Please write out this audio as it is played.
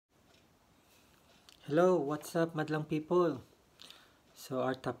Hello, what's up, madlang people? So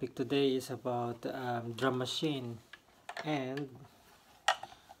our topic today is about drum machine, and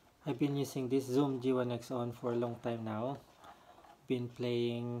I've been using this Zoom G1xOn for a long time now. Been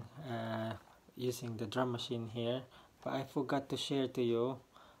playing using the drum machine here, but I forgot to share to you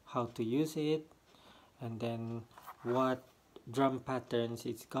how to use it and then what drum patterns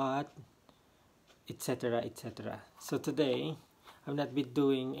it's got, etc, etc. So today I'm not be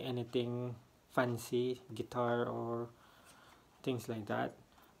doing anything fancy, guitar or things like that,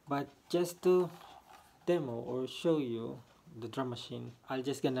 but just to demo or show you the drum machine, I'll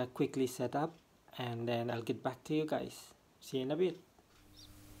just gonna quickly set up and then I'll get back to you guys. See you in a bit.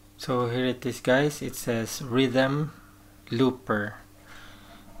 So here it is, guys. It says rhythm looper.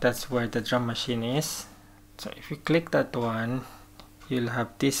 That's where the drum machine is. So if you click that one, you'll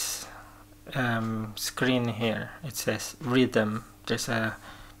have this screen here. It says rhythm. There's a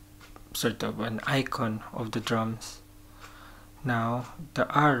sort of an icon of the drums. Now the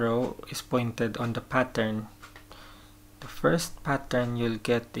arrow is pointed on the pattern. The first pattern you'll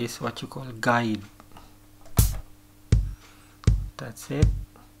get is what you call guide. That's it.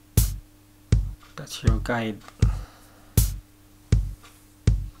 That's your guide.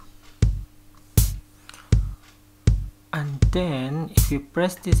 And then if you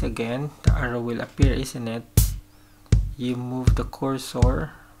press this again, the arrow will appear, isn't it? You move the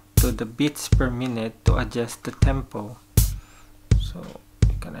cursor to the beats per minute to adjust the tempo. So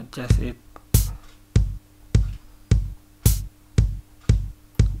you can adjust it.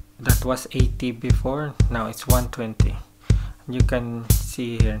 That was 80 before, now it's 120. And you can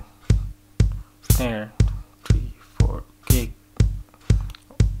see here, snare, 3, 4, kick,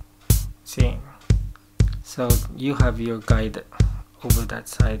 same. So you have your guide over that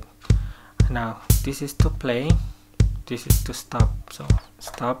side. Now this is to play, this is to stop. So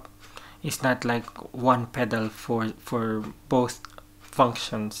stop is not like one pedal for both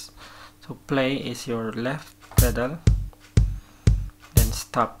functions. So play is your left pedal, then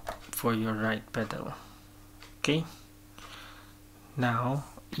stop for your right pedal. Okay, now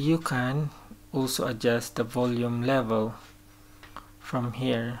you can also adjust the volume level from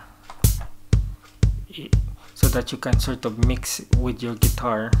here so that you can sort of mix with your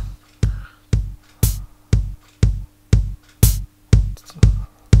guitar.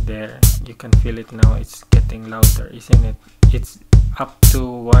 There, you can feel it now. It's getting louder, isn't it? It's up to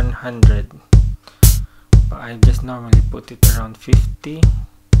 100, but I just normally put it around 50.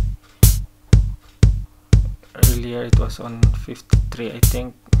 Earlier it was on 53, I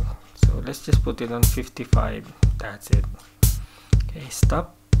think. So let's just put it on 55. That's it. Okay,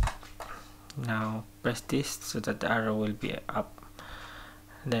 stop. Now press this so that the arrow will be up.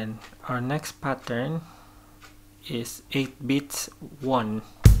 Then our next pattern is 8 beats 1.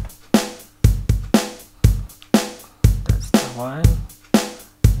 That's the one.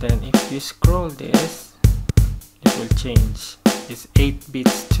 Then if you scroll this, it will change. It's 8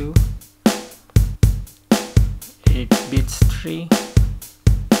 beats 2, 8 beats 3,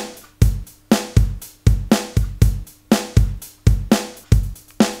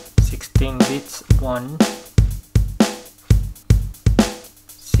 16 beats 1,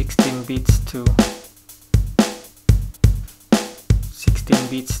 16 beats 2, 16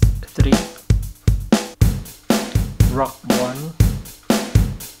 beats 3, rock 1,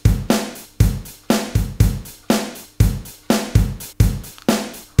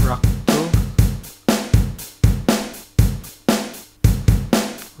 rock 2,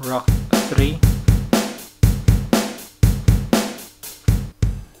 rock 3,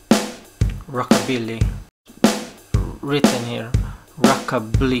 rockabilly, written here,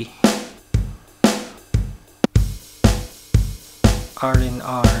 rockabilly,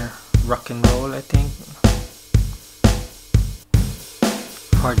 R&R, rock and roll, I think,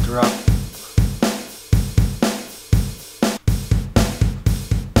 hard rock,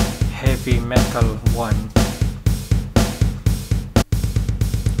 heavy metal 1,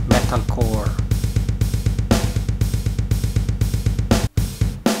 metalcore,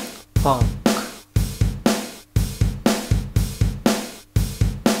 punk,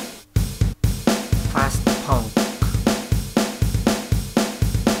 fast punk,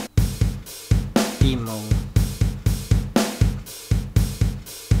 emo,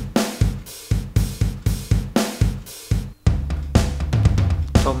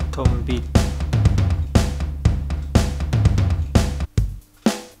 tom-tom beat,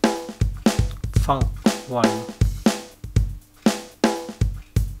 funk 1,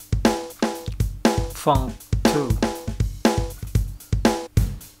 funk 2,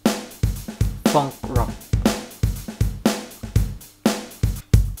 funk rock,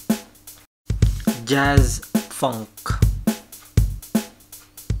 jazz funk,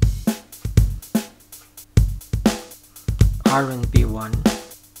 R&B 1,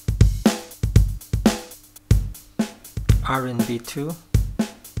 R&B 2,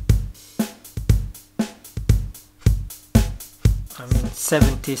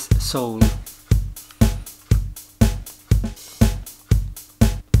 70s soul,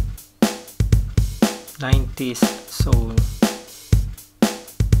 '90s soul,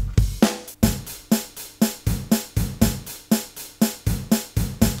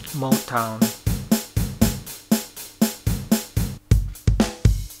 Motown,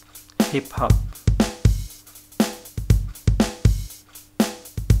 hip hop,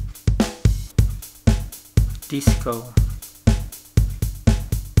 disco,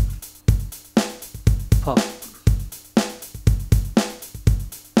 pop,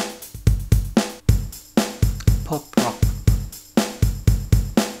 pop rock,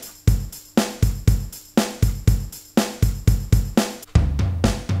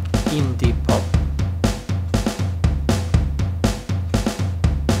 indie pop,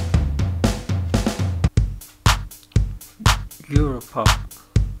 Europop,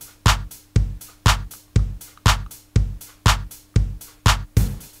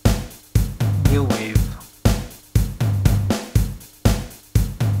 new wave,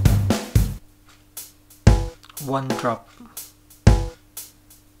 one drop,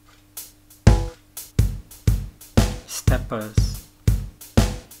 steppers,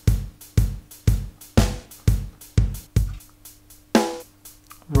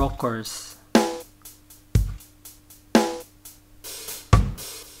 rockers,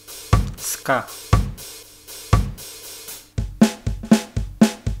 ska,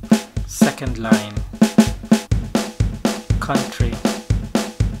 second line, country,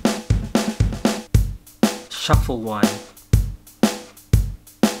 shuffle 1,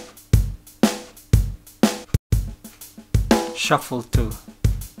 shuffle 2,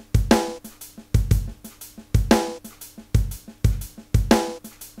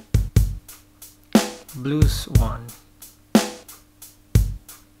 blues 1,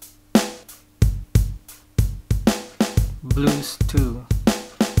 blues 2,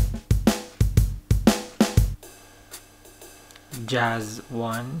 jazz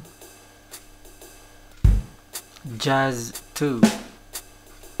 1, jazz 2,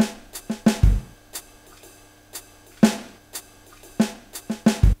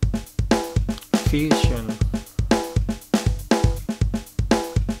 fusion,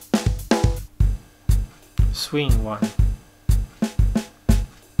 swing 1,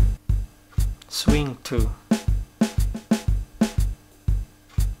 swing 2,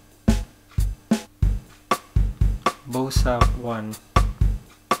 bossa 1,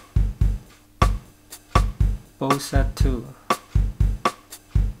 bossa 2,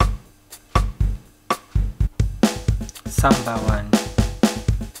 samba 1,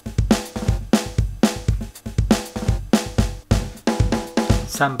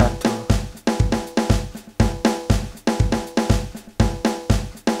 samba 2,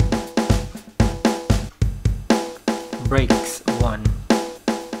 breaks 1,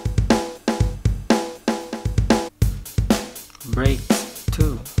 breaks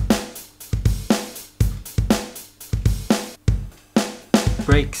 2,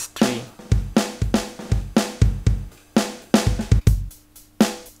 breaks 3,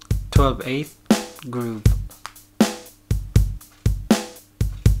 12/8 groove,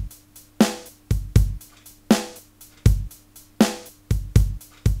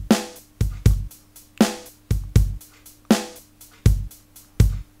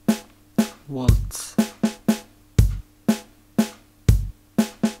 waltz,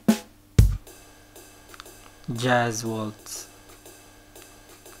 jazz waltz,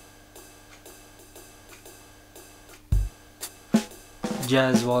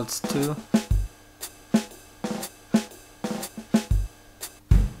 jazz waltz 2,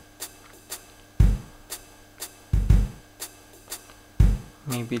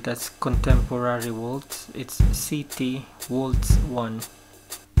 maybe that's contemporary waltz, it's CT waltz 1,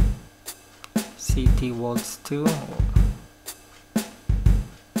 CT waltz 2,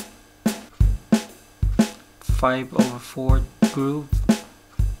 5/4 groove,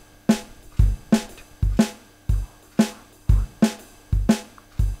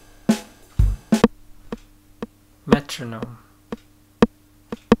 metronome.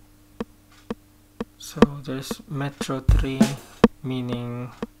 So there's metro 3,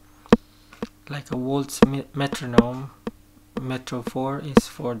 meaning like a waltz metronome. Metro 4 is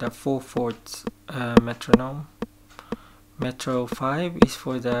for the 4/4 metronome. Metro 5 is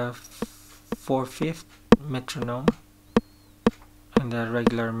for the 4/5 metronome, and the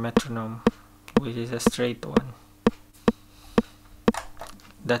regular metronome which is a straight one.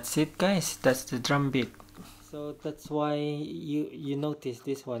 That's it, guys. That's the drum beat. So that's why you notice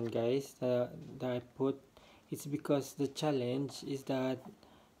this one, guys, that I put. It's because the challenge is that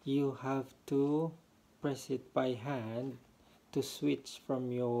you have to press it by hand to switch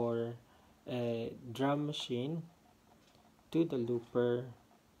from your drum machine to the looper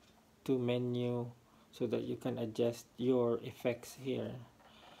to menu, so that you can adjust your effects here.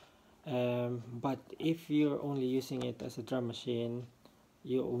 But if you're only using it as a drum machine,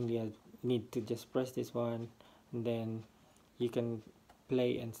 you only need to just press this one, and then you can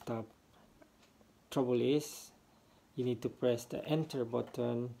play and stop. Trouble is, you need to press the enter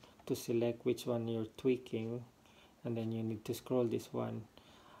button to select which one you're tweaking, and then you need to scroll this one.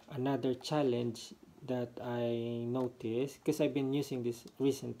 Another challenge that I noticed, because I've been using this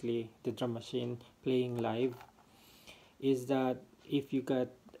recently, the drum machine playing live, is that if you got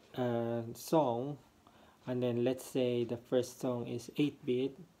a song, and then let's say the first song is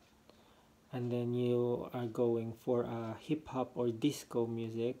 8-bit, and then you are going for a hip-hop or disco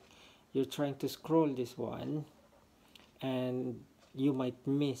music, you're trying to scroll this one, and you might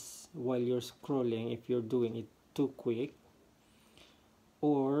miss while you're scrolling if you're doing it too quick,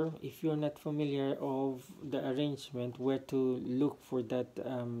 or if you're not familiar of the arrangement, where to look for that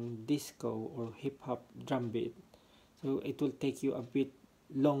disco or hip-hop drum beat. So it will take you a bit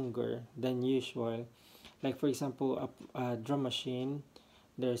longer than usual. Like for example, a drum machine,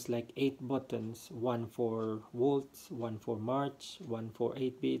 there's like 8 buttons, one for waltz, one for march, one for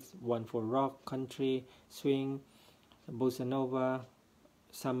 8 beats, one for rock, country, swing, bossa nova,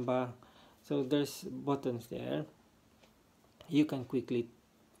 samba. So there's buttons there. You can quickly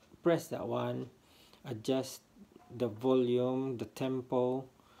press that one, adjust the volume, the tempo.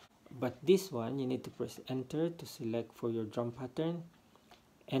 But this one, you need to press enter to select for your drum pattern,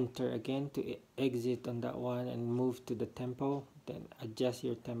 enter again to exit on that one and move to the tempo, then adjust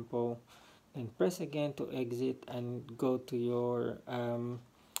your tempo, then press again to exit and go to your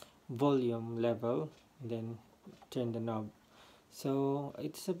volume level, and then turn the knob. So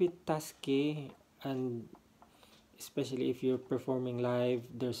it's a bit tasky, and especially if you're performing live,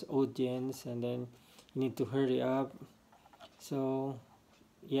 there's audience, and then you need to hurry up. So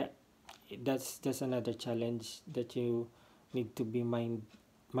yeah, that's just another challenge that you need to be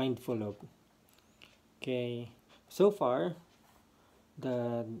mindful of. Okay, so far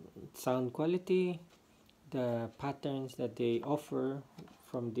the sound quality, the patterns that they offer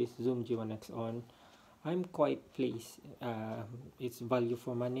from this Zoom G1xOn, I'm quite pleased. It's value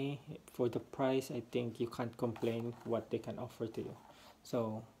for money. For the price, I think you can't complain what they can offer to you.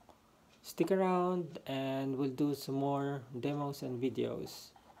 So stick around, and we'll do some more demos and videos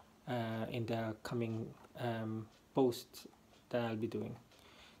in the coming posts that I'll be doing.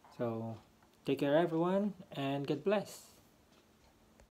 So take care everyone, and God bless.